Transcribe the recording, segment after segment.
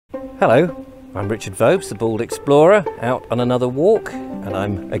Hello, I'm Richard Vobes, the Bald Explorer, out on another walk, and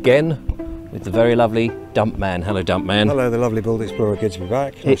I'm again with the very lovely Dumpman. Hello, Dumpman. Hello, the lovely Bald Explorer. Good to be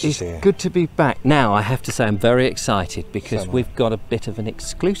back. It is good to be back. Now, I have to say I'm very excited because So we've got a bit of an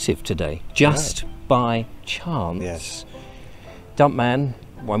exclusive today, just by chance. Yes. Dumpman,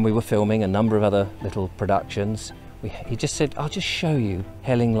 when we were filming a number of other little productions, he just said, I'll just show you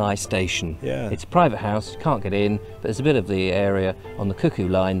Hellingly Station. Yeah. It's a private house, can't get in, but there's a bit of the area on the Cuckoo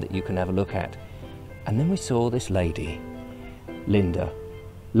Line that you can have a look at. And then we saw this lady, Linda,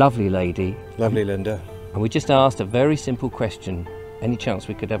 lovely lady. Lovely Linda. And we just asked a very simple question. Any chance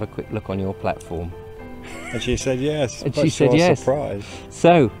we could have a quick look on your platform? And she said yes. And she said yes. Surprise.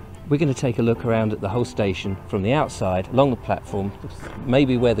 So we're going to take a look around at the whole station from the outside, along the platform,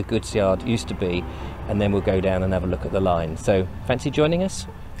 maybe where the goods yard used to be, and then we'll go down and have a look at the line. So fancy joining us?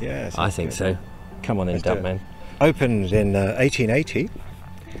 Yes. I think so. Come on in, Dumpman. Opened in 1880.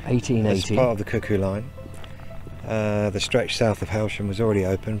 1880. As part of the Cuckoo Line. The stretch south of Hellsham was already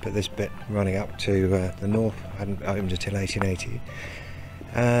open, but this bit running up to the north hadn't opened until 1880.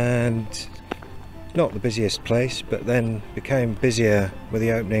 And not the busiest place, but then became busier with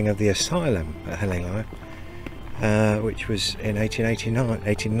the opening of the asylum at Hellingly, which was in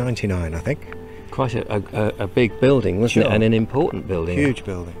 1899, I think. Quite a big building, wasn't it? And an important building. Huge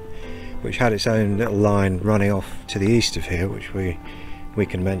building, which had its own little line running off to the east of here, which we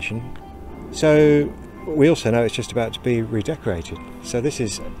can mention. So we also know it's just about to be redecorated. So this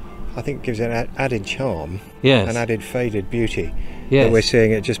is, I think, gives it an added charm, an added faded beauty. Yes. That we're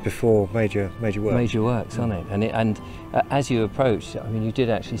seeing it just before major works. Major works, on it. And as you approached, I mean, you did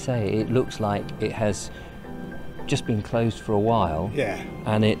actually say it looks like it has just been closed for a while. Yeah.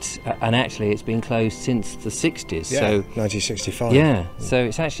 And actually it's been closed since the 60s. Yeah. So 1965. Yeah. So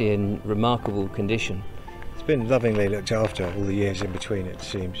it's actually in remarkable condition. It's been lovingly looked after all the years in between, it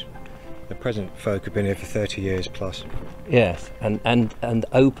seems. The present folk have been here for 30 years plus. Yes, and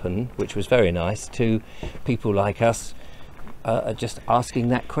open, which was very nice, to people like us just asking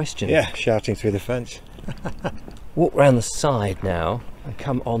that question. Yeah, shouting through the fence. Walk round the side now and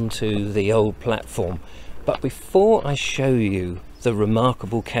come onto the old platform. But before I show you the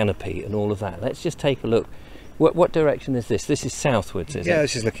remarkable canopy and all of that, let's just take a look. What direction is this? This is southwards, is it? Yeah,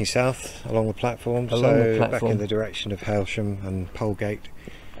 this is looking south along the platform. Back in the direction of Hellsham and Polegate.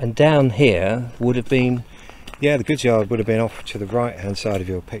 And down here would have been... Yeah, the goods yard would have been off to the right hand side of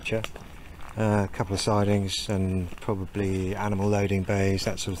your picture. A couple of sidings and probably animal loading bays,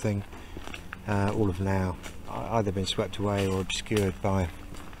 that sort of thing. All have now either been swept away or obscured by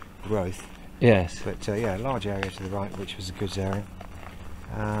growth. Yes. But yeah, a large area to the right, which was the goods area.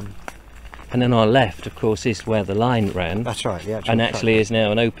 And then our left, of course, is where the line ran. That's right, yeah. And actually is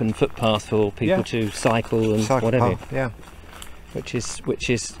now an open footpath for people to cycle and whatever. Yeah. Which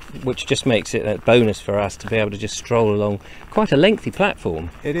just makes it a bonus for us to be able to just stroll along quite a lengthy platform.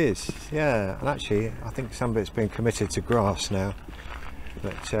 It is, yeah. And actually, I think some of it's been committed to grass now.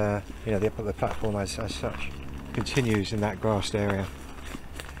 But you know, the platform as such continues in that grassed area.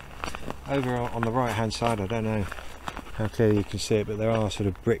 Over on the right hand side, I don't know how clearly you can see it, but there are sort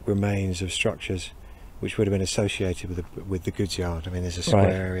of brick remains of structures which would have been associated with the goods yard. I mean, there's a square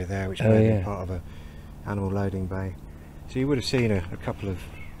area there which may have been part of an animal loading bay. So you would have seen a couple of...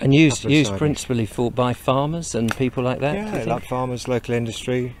 And used principally by farmers and people like that? Yeah, like farmers, local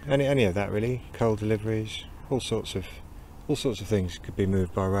industry, any of that really. Coal deliveries, all sorts of things could be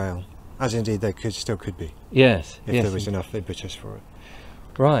moved by rail, as indeed they still could be. Yes. If there was enough impetus for it.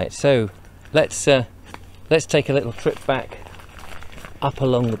 Right. So let's take a little trip back up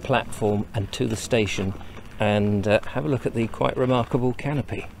along the platform and to the station, and have a look at the quite remarkable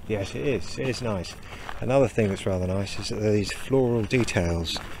canopy. Yes, it is. It is nice. Another thing that's rather nice is that there are these floral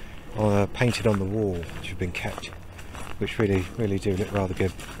details painted on the wall, which have been kept, which really do look rather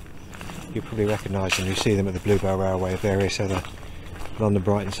good. You'll probably recognise them. You see them at the Bluebell Railway, various other London,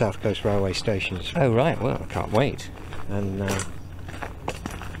 Brighton, South Coast Railway stations. Oh right. Well, I can't wait. And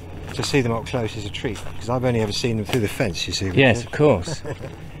to see them up close is a treat, because I've only ever seen them through the fence. You see. Yes, of course.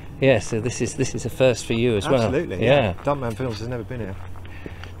 Yes. So this is a first for you as well. Absolutely. Yeah. Dumpman Films has never been here.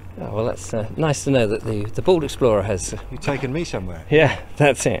 Oh, well, that's nice to know that the Bald Explorer has... You've taken me somewhere. Yeah,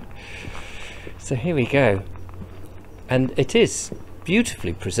 that's it. So here we go. And it is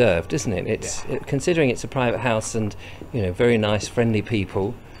beautifully preserved, isn't it? It's considering it's a private house and, you know, very nice, friendly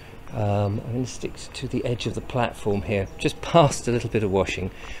people. I'm going to stick to the edge of the platform here, just past a little bit of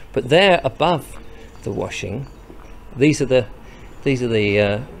washing. But there above the washing, these are the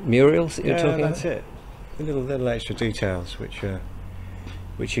murals that you're talking about? That's it. The little extra details which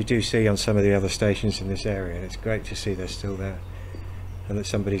you do see on some of the other stations in this area. It's great to see they're still there. and that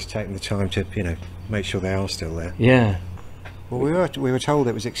somebody's taken the time to, you know, make sure they are still there. Yeah. Well, we were told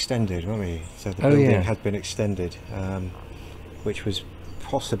it was extended, weren't we? So the Oh, building yeah. had been extended, which was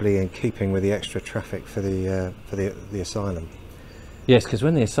possibly in keeping with the extra traffic for the asylum. Yes, because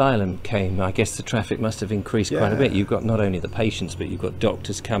when the asylum came, I guess the traffic must have increased quite a bit. You've got not only the patients, but you've got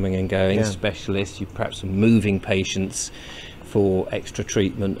doctors coming and going, Yeah. specialists, you've perhaps moving patients for extra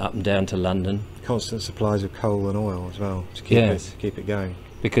treatment up and down to London. Constant supplies of coal and oil as well to keep it going.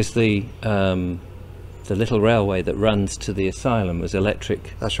 Because the little railway that runs to the asylum was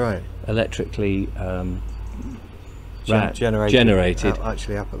That's right. electrically Generated.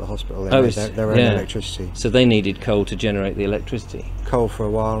 Actually, up at the hospital, they made their own electricity. So they needed coal to generate the electricity. Coal for a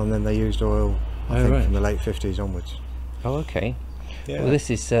while, and then they used oil. I think from the late 50s onwards. Oh, okay. Yeah. Well, this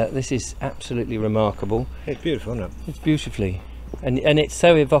is absolutely remarkable. It's beautiful, isn't it? It's beautifully, and it's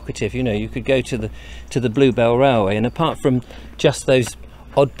so evocative. You know, you could go to the Bluebell Railway, and apart from just those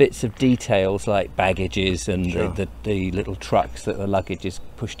odd bits of details like baggages and Sure. the little trucks that the luggage is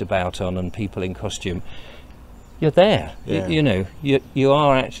pushed about on and people in costume, you're there. Yeah. You know, you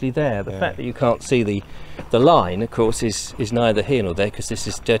are actually there. The fact that you can't see the line, of course, is neither here nor there, because this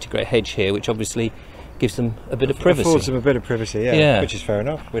is dirty grey hedge here, which obviously gives them a bit of privacy. Affords them a bit of privacy, Yeah. which is fair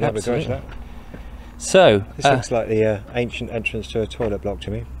enough. We'd have a go at that. So This looks like the ancient entrance to a toilet block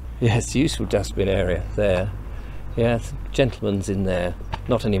to me. yes, useful dustbin area there. Yeah, gentleman's in there.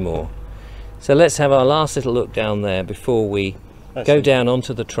 Not anymore. So let's have our last little look down there before we go down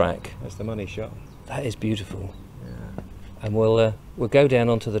onto the track. That's the money shot. That is beautiful. Yeah. And we'll go down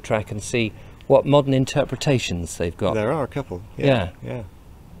onto the track and see what modern interpretations they've got. There are a couple. Yeah. Yeah.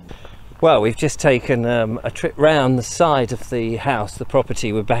 Well, we've just taken a trip round the side of the house, the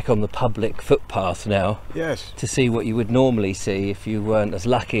property. We're back on the public footpath now Yes. to see what you would normally see if you weren't as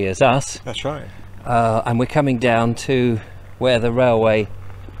lucky as us. That's right. And we're coming down to where the railway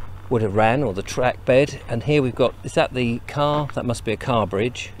would have ran, or the track bed. And here we've got, is that the car? That must be a car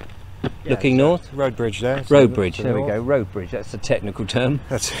bridge. Looking north? Road bridge there. Road bridge, there we go, road bridge, that's the technical term.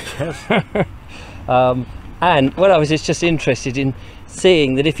 That's yes. And what I was just interested in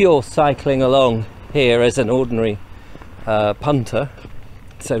seeing that if you're cycling along here as an ordinary punter,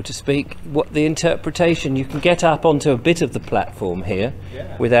 so to speak, what the interpretation, you can get up onto a bit of the platform here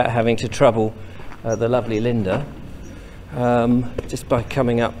without having to trouble the lovely Linda, just by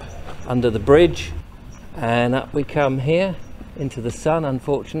coming up under the bridge, and up we come here into the sun,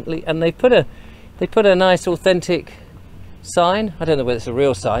 unfortunately. And they put a nice authentic sign. I don't know whether it's a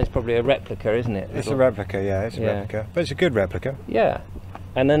real sign, it's probably a replica, isn't it? It's a replica, yeah, it's a replica. But it's a good replica. Yeah.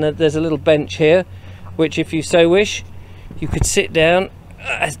 And then there's a little bench here, which if you so wish, you could sit down,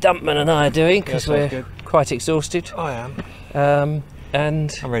 as Dumpman and I are doing, because we're quite exhausted. I am.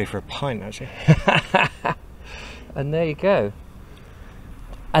 And I'm ready for a pint, actually. and there you go.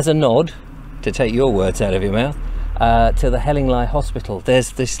 As a nod, to take your words out of your mouth, to the Hellingly Hospital,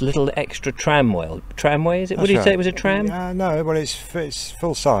 there's this little extra tramway. Tramway, is it? Would you say it was a tram? No, well, it's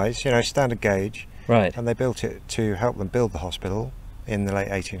full size, you know, standard gauge. Right. And they built it to help them build the hospital in the late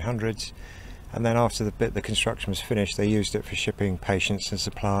 1800s. And then after the construction was finished, they used it for shipping patients and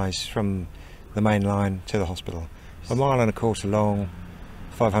supplies from the main line to the hospital. 1.25 miles long,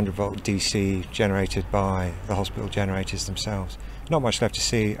 500 volt DC, generated by the hospital generators themselves. Not much left to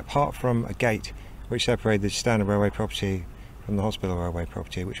see apart from a gate which separated the standard railway property from the hospital railway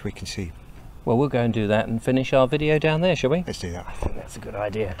property, which we can see. Well, we'll go and do that and finish our video down there, shall we? Let's do that. I think that's a good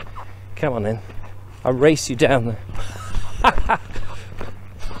idea. Come on then. I'll race you down there.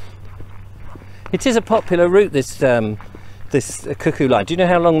 It is a popular route, this Cuckoo Line. Do you know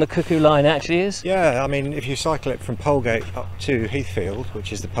how long the Cuckoo Line actually is? Yeah, I mean, if you cycle it from Polegate up to Heathfield,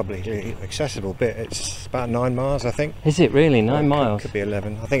 which is the publicly accessible bit, it's about 9 miles, I think. Is it really 9 miles? Could be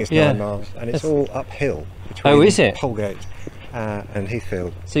 11. I think it's 9 miles, and it's all uphill between Oh, is it? Polegate and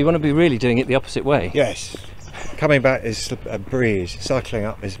Heathfield. So you want to be really doing it the opposite way? Yes. Coming back is a breeze. Cycling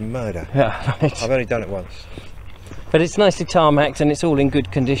up is murder. Yeah, right. I've only done it once. But it's nicely tarmacked and it's all in good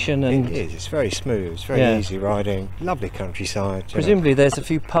condition. And It is. It's very smooth. It's very easy riding. Lovely countryside. Presumably there's a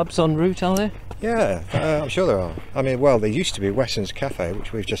few pubs en route, are there? Yeah, I'm sure there are. I mean, well, there used to be Weston's Cafe,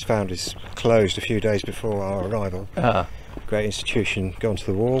 which we've just found is closed a few days before our arrival. Great institution, gone to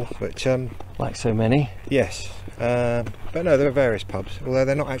the wall, but like so many. yes. But no, there are various pubs, although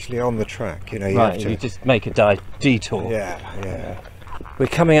they're not actually on the track. You know, you Right, have to. you just make a detour. Yeah. We're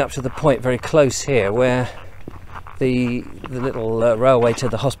coming up to the point very close here where the little railway to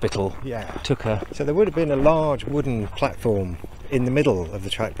the hospital took a... So there would have been a large wooden platform in the middle of the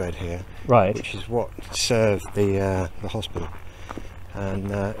track bed here, Right. which is what served the hospital,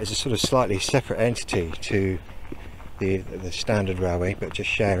 and it's a sort of slightly separate entity to the standard railway, but just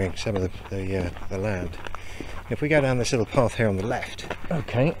sharing some of the land. If we go down this little path here on the left,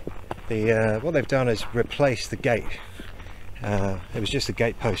 Okay. what they've done is replace the gate. It was just a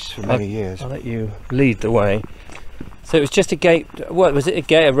gate post for many years. I'll let you lead the way. So it was just a gate. What was it? A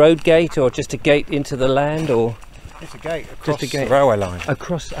gate, a road gate, or just a gate into the land, or It's a gate across just a gate the railway line.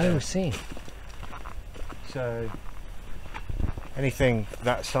 across? Oh, I see. So anything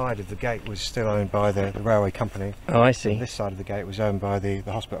that side of the gate was still owned by the railway company. Oh, I see. This side of the gate was owned by the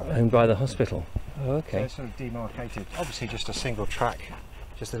hospital. Owned by the hospital. Oh, So okay. it's sort of demarcated. Obviously just a single track,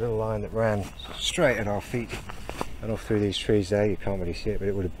 just a little line that ran straight at our feet and off through these trees there. You can't really see it, but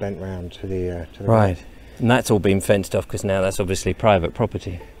it would have bent round to the Right. And that's all been fenced off because now that's obviously private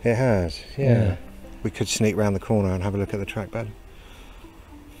property. It has, yeah. Yeah. We could sneak round the corner and have a look at the track bed.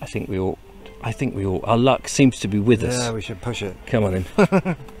 I think we ought. Our luck seems to be with us. Yeah, we should push it. Come on in.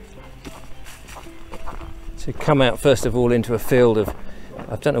 So come out first of all into a field of,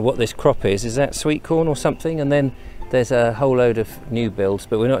 I don't know what this crop is. Is that sweet corn or something? And then there's a whole load of new builds,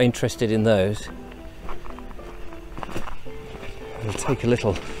 but we're not interested in those. We'll take a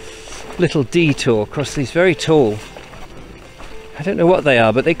little detour across these very tall. I don't know what they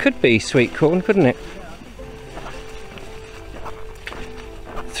are, but they could be sweet corn, couldn't it?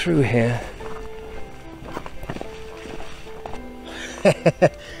 Through here.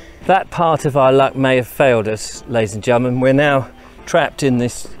 That part of our luck may have failed us, ladies and gentlemen. We're now trapped in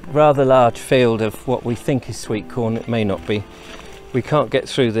this rather large field of what we think is sweet corn. It may not be. We can't get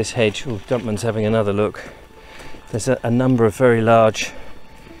through this hedge. Oh, Dumpman's having another look. There's a number of very large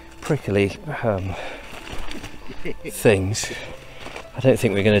prickly things. I don't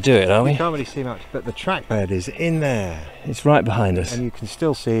think we're going to do it, are we? You can't really see much, but the track bed is in there. It's right behind us. And you can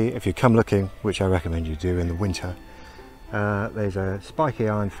still see, if you come looking, which I recommend you do in the winter, there's a spiky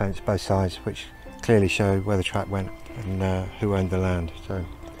iron fence both sides which clearly show where the track went and who owned the land.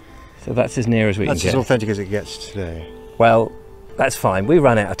 So that's as near as we can That's get. as authentic as it gets today. Well, that's fine. We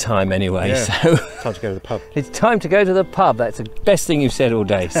run out of time anyway, Yeah. so Time to go to the pub. it's time to go to the pub. That's the best thing you've said all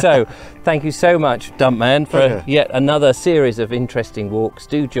day. So thank you so much, Dumpman, for Pleasure. yet another series of interesting walks.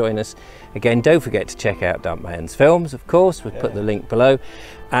 Do join us again. Don't forget to check out Dumpman's films, of course. We'll put the link below.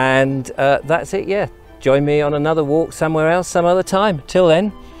 And that's it, yeah. Join me on another walk somewhere else some other time. Till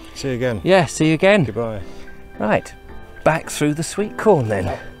then, See you again. yeah, see you again. Goodbye. Right, back through the sweet corn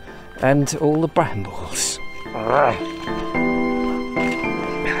then, and all the brambles.